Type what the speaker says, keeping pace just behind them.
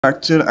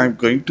Lecture, I'm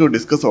going to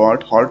discuss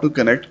about how to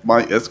connect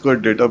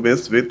MySQL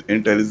database with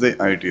IntelliJ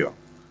IDEA.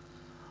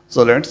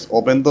 So let's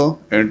open the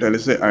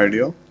IntelliJ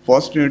IDEA.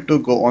 First, you need to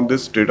go on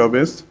this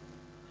database.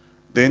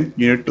 Then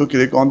you need to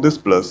click on this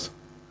plus.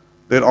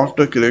 Then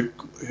after click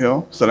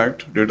here,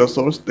 select data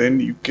source.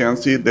 Then you can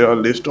see there are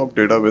list of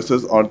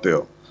databases are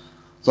there.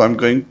 So I'm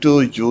going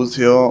to use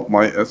here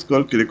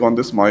MySQL. Click on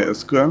this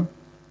MySQL.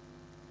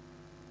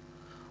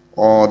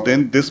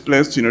 Then this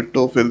place you need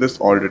to fill this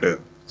all detail.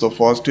 So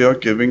first here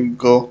giving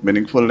a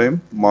meaningful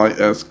name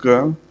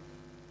MySQL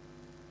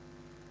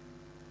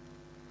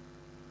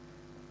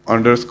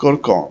underscore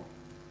com.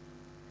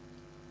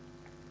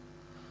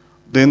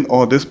 Then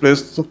this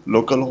place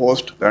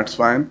localhost, that's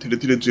fine,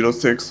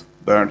 3306,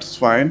 that's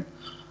fine.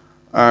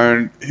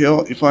 And here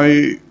if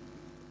I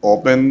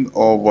open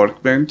a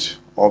workbench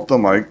of the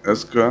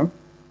MySQL,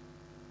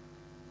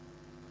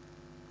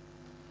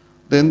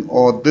 then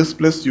this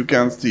place you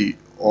can see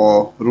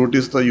root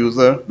is the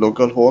user,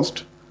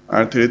 localhost,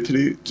 and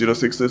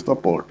 3306 is the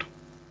port.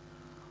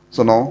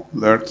 So now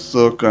let's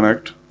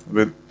connect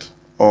with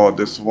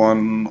this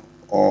one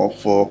of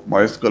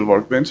MySQL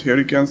workbench. Here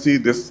you can see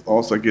this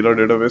Sagila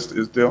database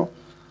is there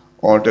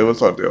or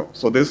tables are there.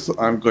 So this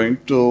I'm going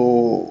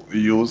to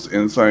use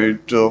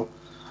inside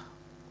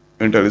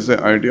IntelliJ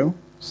IDEA.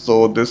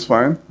 So this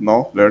fine.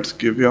 Now let's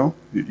give here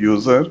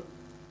user.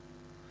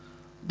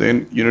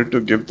 Then you need to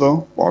give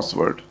the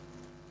password.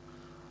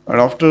 And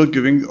after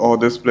giving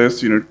this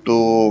place, you need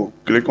to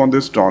click on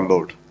this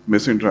download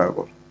missing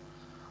driver.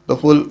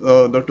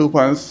 The two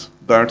files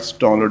that's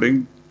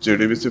downloading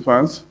JDBC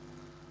files.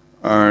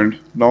 And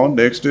now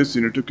next is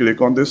you need to click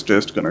on this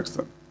test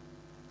connection.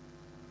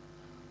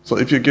 So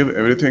if you give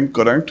everything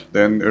correct,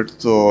 then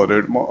it's a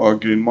red or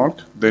green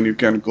mark. Then you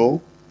can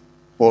go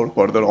for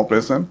further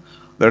operation.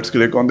 Let's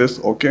click on this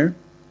OK.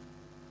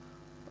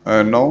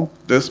 And now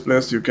this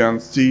place you can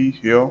see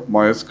here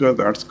MySQL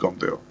that's come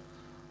there.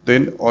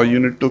 Then you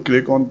need to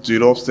click on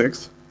 0 of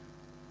 6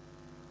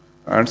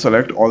 and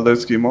select all the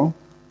schema.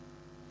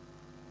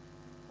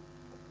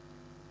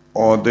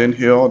 Then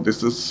here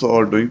this is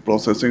doing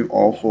processing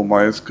of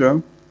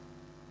MySQL.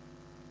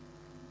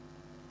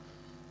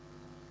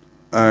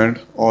 And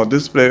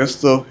this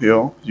place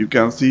here you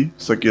can see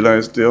Sakila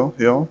is there,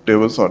 here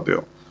tables are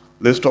there,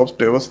 list of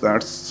tables,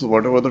 that's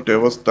whatever the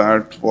tables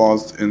that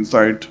was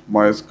inside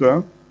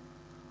MySQL,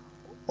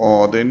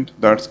 then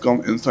that's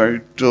come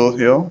inside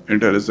here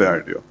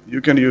IntelliJ IDEA. You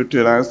can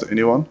utilize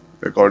anyone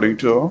according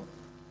to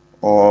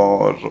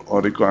or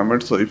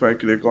requirement. So if I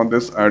click on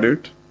this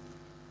edit,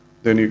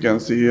 then you can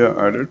see here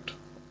edit,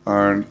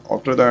 and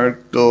after that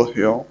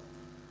here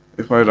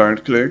if I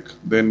right click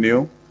then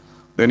new,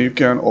 then you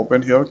can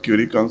open here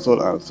query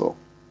console also.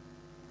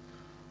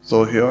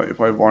 So here if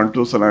I want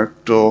to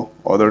select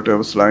other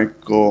tables like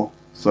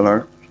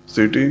select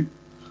city,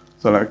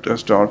 select a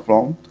start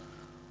from,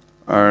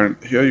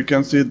 and here you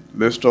can see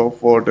list of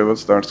 4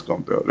 tables that's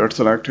come there. Let's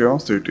select here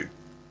city.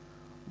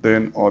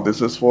 Then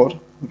this is for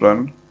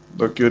run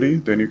the query,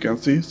 then you can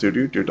see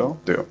city data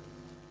there.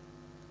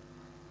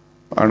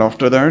 And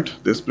after that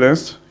this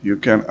place you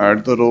can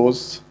add the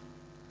rows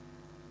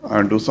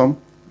and do some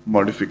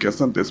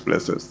modification these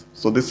places.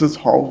 So this is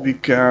how we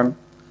can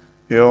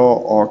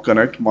here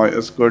connect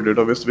MySQL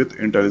database with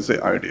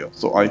IntelliJ IDEA.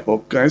 So I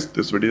hope guys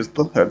this video is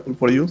helpful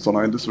for you. So now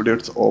in this video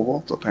it's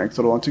over. So thanks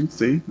for watching.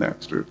 See you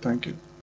next video. Thank you.